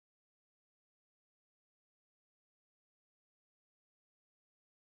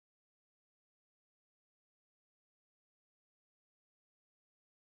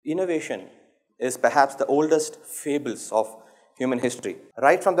Innovation is perhaps the oldest fables of human history.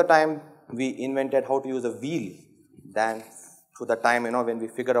 Right from the time we invented how to use a wheel, then to the time when we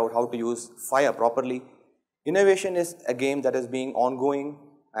figured out how to use fire properly, innovation is a game that is being ongoing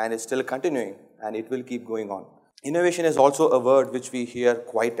and is still continuing, and it will keep going on. Innovation is also a word which we hear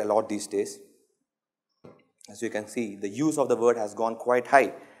quite a lot these days. As you can see, the use of the word has gone quite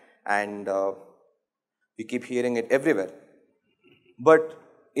high, and we keep hearing it everywhere. But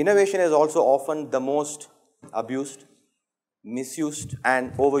innovation is also often the most abused, misused,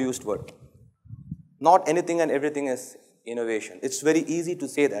 and overused word. Not anything and everything is innovation. It's very easy to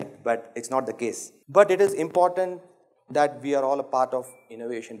say that, but it's not the case. But it is important that we are all a part of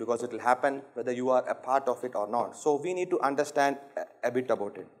innovation, because it will happen whether you are a part of it or not. So we need to understand a bit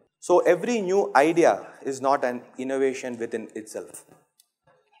about it. So every new idea is not an innovation within itself.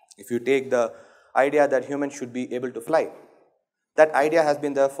 If you take the idea that humans should be able to fly, that idea has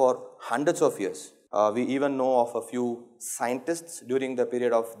been there for hundreds of years. We even know of a few scientists during the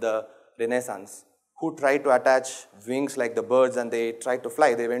period of the Renaissance who tried to attach wings like the birds, and they tried to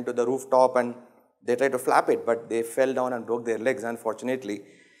fly. They went to the rooftop and they tried to flap it, but they fell down and broke their legs, unfortunately.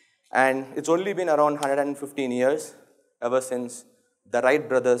 And it's only been around 115 years ever since the Wright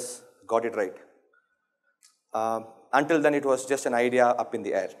brothers got it right. Until then, it was just an idea up in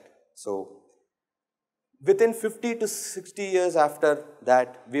the air. So within 50 to 60 years after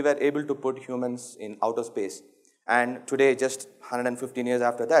that, we were able to put humans in outer space. And today, just 115 years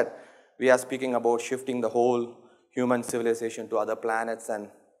after that, we are speaking about shifting the whole human civilization to other planets and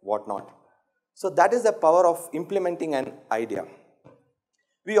whatnot. So that is the power of implementing an idea.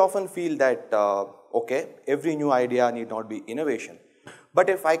 We often feel that, okay, every new idea need not be innovation. But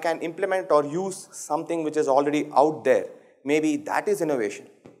if I can implement or use something which is already out there, maybe that is innovation,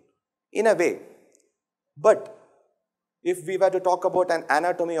 in a way. But if we were to talk about an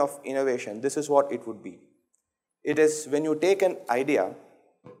anatomy of innovation, this is what it would be. It is when you take an idea,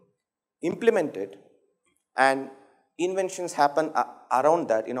 implement it, and inventions happen around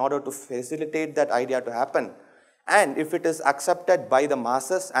that in order to facilitate that idea to happen. And if it is accepted by the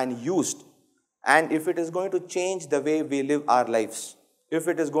masses and used, and if it is going to change the way we live our lives, if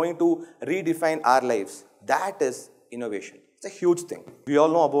it is going to redefine our lives, that is innovation. It's a huge thing. We all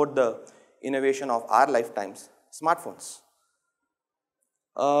know about the innovation of our lifetimes, smartphones.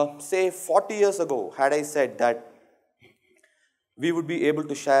 Say 40 years ago, had I said that we would be able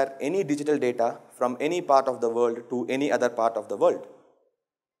to share any digital data from any part of the world to any other part of the world,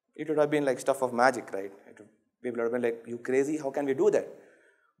 it would have been like stuff of magic, right? People would have been like, you crazy, how can we do that?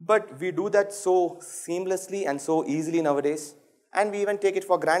 But we do that so seamlessly and so easily nowadays, and we even take it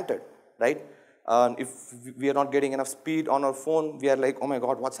for granted, right? If we are not getting enough speed on our phone, we are like, oh my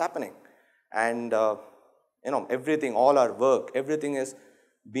God, what's happening? And everything, all our work, everything is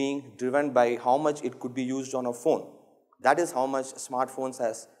being driven by how much it could be used on a phone. That is how much smartphones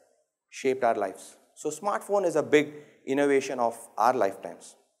has shaped our lives. So smartphone is a big innovation of our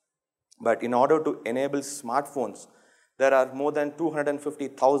lifetimes. But in order to enable smartphones, there are more than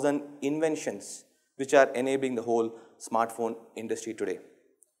 250,000 inventions which are enabling the whole smartphone industry today.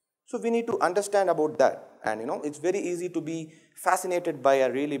 So we need to understand about that. And it's very easy to be fascinated by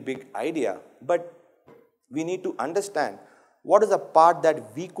a really big idea, but we need to understand what is the part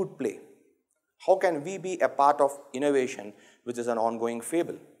that we could play. How can we be a part of innovation, which is an ongoing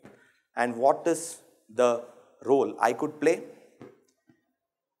fable? And what is the role I could play?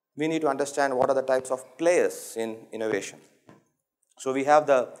 We need to understand what are the types of players in innovation. So we have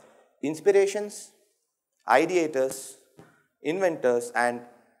the inspirations, ideators, inventors, and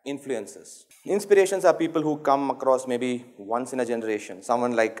influencers. Inspirations are people who come across maybe once in a generation,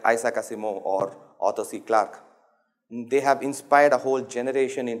 someone like Isaac Asimov or Arthur C. Clarke. They have inspired a whole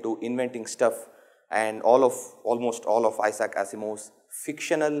generation into inventing stuff, and almost all of Isaac Asimov's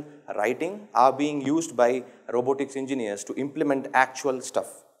fictional writing are being used by robotics engineers to implement actual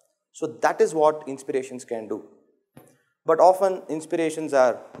stuff. So that is what inspirations can do. But often inspirations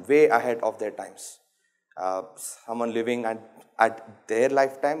are way ahead of their times. Someone living at their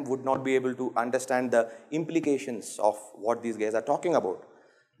lifetime would not be able to understand the implications of what these guys are talking about.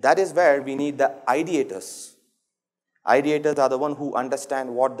 That is where we need the ideators. Ideators are the ones who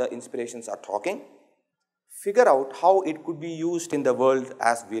understand what the inspirations are talking, figure out how it could be used in the world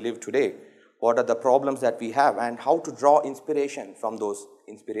as we live today, what are the problems that we have, and how to draw inspiration from those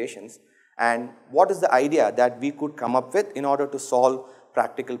inspirations, and what is the idea that we could come up with in order to solve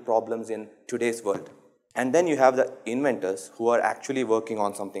practical problems in today's world. And then you have the inventors who are actually working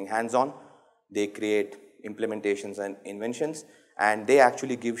on something hands-on. They create implementations and inventions, and they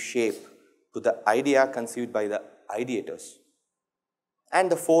actually give shape to the idea conceived by the ideators.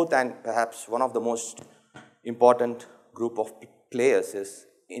 And the fourth and perhaps one of the most important group of players is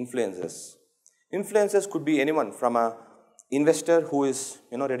influencers. Influencers could be anyone from a investor who is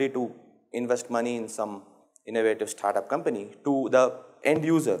ready to invest money in some innovative startup company to the end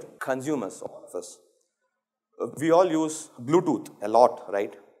user, consumers, all of us. We all use Bluetooth a lot,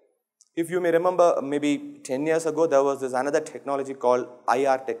 right? If you may remember, maybe 10 years ago, there was this another technology called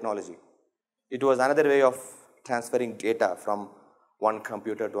IR technology. It was another way of transferring data from one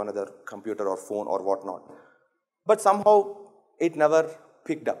computer to another computer or phone or whatnot. But somehow, it never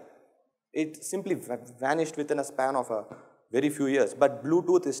picked up. It simply vanished within a span of a very few years. But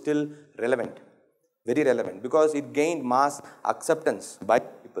Bluetooth is still relevant, very relevant, because it gained mass acceptance by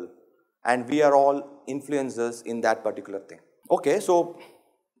people. And we are all influencers in that particular thing. Okay, so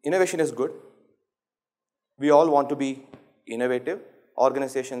innovation is good. We all want to be innovative.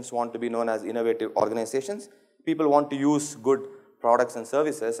 Organizations want to be known as innovative organizations. People want to use good products and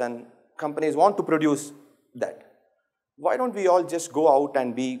services, and companies want to produce that. Why don't we all just go out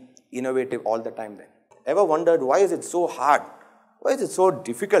and be innovative all the time then? Ever wondered why is it so hard? Why is it so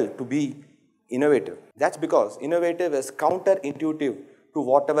difficult to be innovative? That's because innovative is counterintuitive to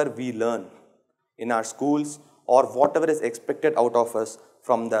whatever we learn in our schools or whatever is expected out of us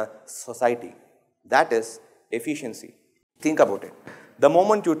from the society. That is efficiency. Think about it. The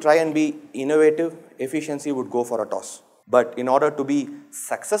moment you try and be innovative, efficiency would go for a toss. But in order to be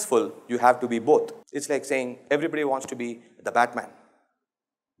successful, you have to be both. It's like saying everybody wants to be the Batman.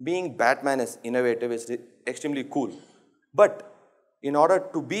 Being Batman is innovative, is extremely cool. But in order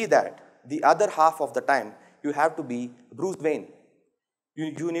to be that, the other half of the time, you have to be Bruce Wayne.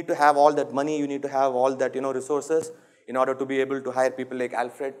 You need to have all that money, you need to have all that resources in order to be able to hire people like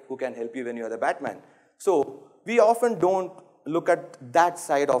Alfred who can help you when you are the Batman. So we often don't look at that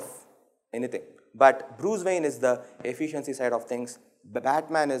side of anything. But Bruce Wayne is the efficiency side of things. The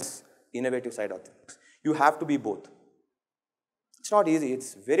Batman is innovative side of things. You have to be both. It's not easy,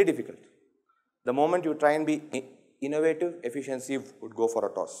 it's very difficult. The moment you try and be innovative, efficiency would go for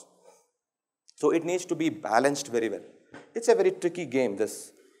a toss. So it needs to be balanced very well. It's a very tricky game,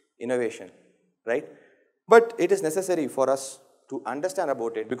 this innovation, right? But it is necessary for us to understand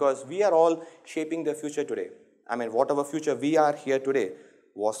about it because we are all shaping the future today. I mean, whatever future we are here today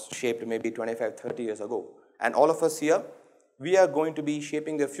was shaped maybe 25, 30 years ago. And all of us here, we are going to be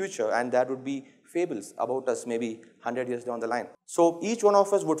shaping the future, and that would be fables about us maybe 100 years down the line. So each one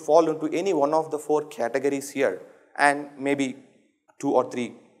of us would fall into any one of the four categories here, and maybe 2 or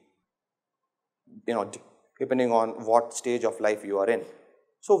 3, depending on what stage of life you are in.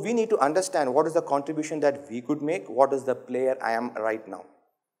 So we need to understand what is the contribution that we could make, what is the player I am right now.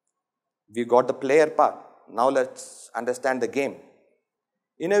 We got the player part. Now let's understand the game.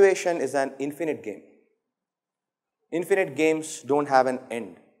 Innovation is an infinite game. Infinite games don't have an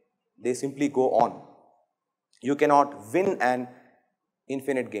end. They simply go on. You cannot win an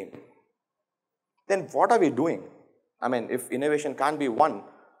infinite game. Then what are we doing? I mean, if innovation can't be won,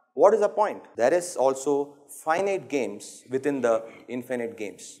 what is the point? There is also finite games within the infinite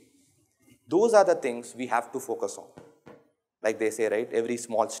games. Those are the things we have to focus on. Like they say, right? Every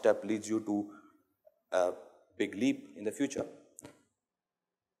small step leads you to a big leap in the future.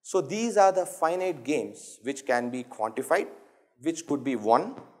 So these are the finite games which can be quantified, which could be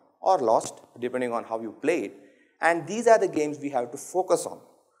won or lost depending on how you play it. And these are the games we have to focus on.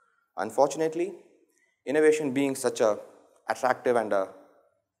 Unfortunately, innovation being such a attractive and a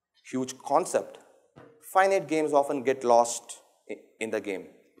huge concept, finite games often get lost in the game.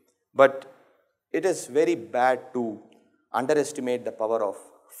 But it is very bad to underestimate the power of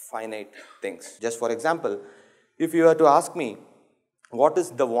finite things. Just for example, if you were to ask me, what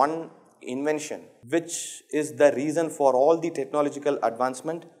is the one invention which is the reason for all the technological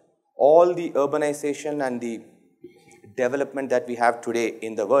advancement, all the urbanization and the development that we have today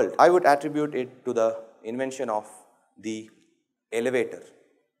in the world? I would attribute it to the invention of the elevator,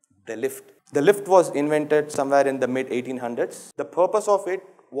 the lift. The lift was invented somewhere in the mid-1800s. The purpose of it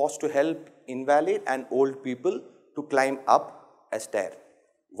was to help invalid and old people to climb up a stair.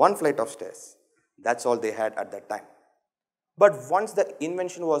 One flight of stairs. That's all they had at that time. But once the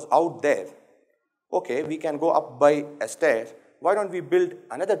invention was out there, okay, we can go up by a stair, why don't we build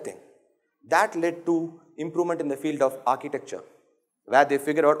another thing? That led to improvement in the field of architecture, where they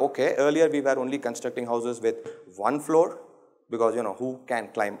figured out, okay, earlier we were only constructing houses with one floor, because who can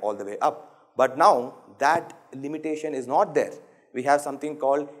climb all the way up? But now that limitation is not there. We have something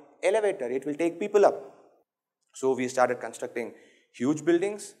called elevator. It will take people up. So we started constructing huge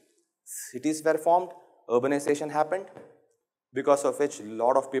buildings, cities were formed, urbanization happened, because of which a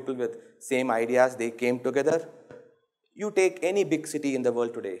lot of people with same ideas, they came together. You take any big city in the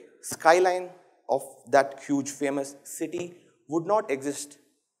world today, skyline of that huge famous city would not exist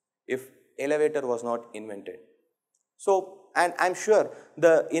if elevator was not invented. So, and I'm sure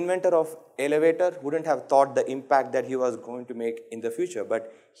the inventor of elevator wouldn't have thought the impact that he was going to make in the future,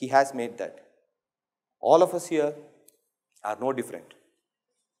 but he has made that. All of us here are no different.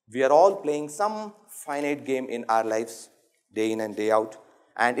 We are all playing some finite game in our lives, day in and day out.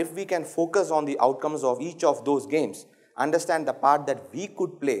 And if we can focus on the outcomes of each of those games, understand the part that we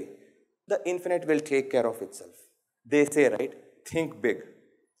could play, the infinite will take care of itself. They say, right? Think big.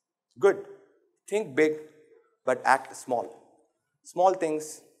 Good. Think big, but act small. Small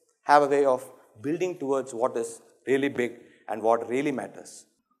things have a way of building towards what is really big and what really matters.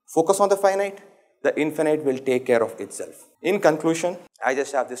 Focus on the finite, the infinite will take care of itself. In conclusion, I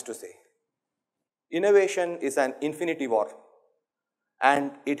just have this to say. Innovation is an infinity war,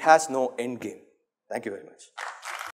 and it has no end game. Thank you very much.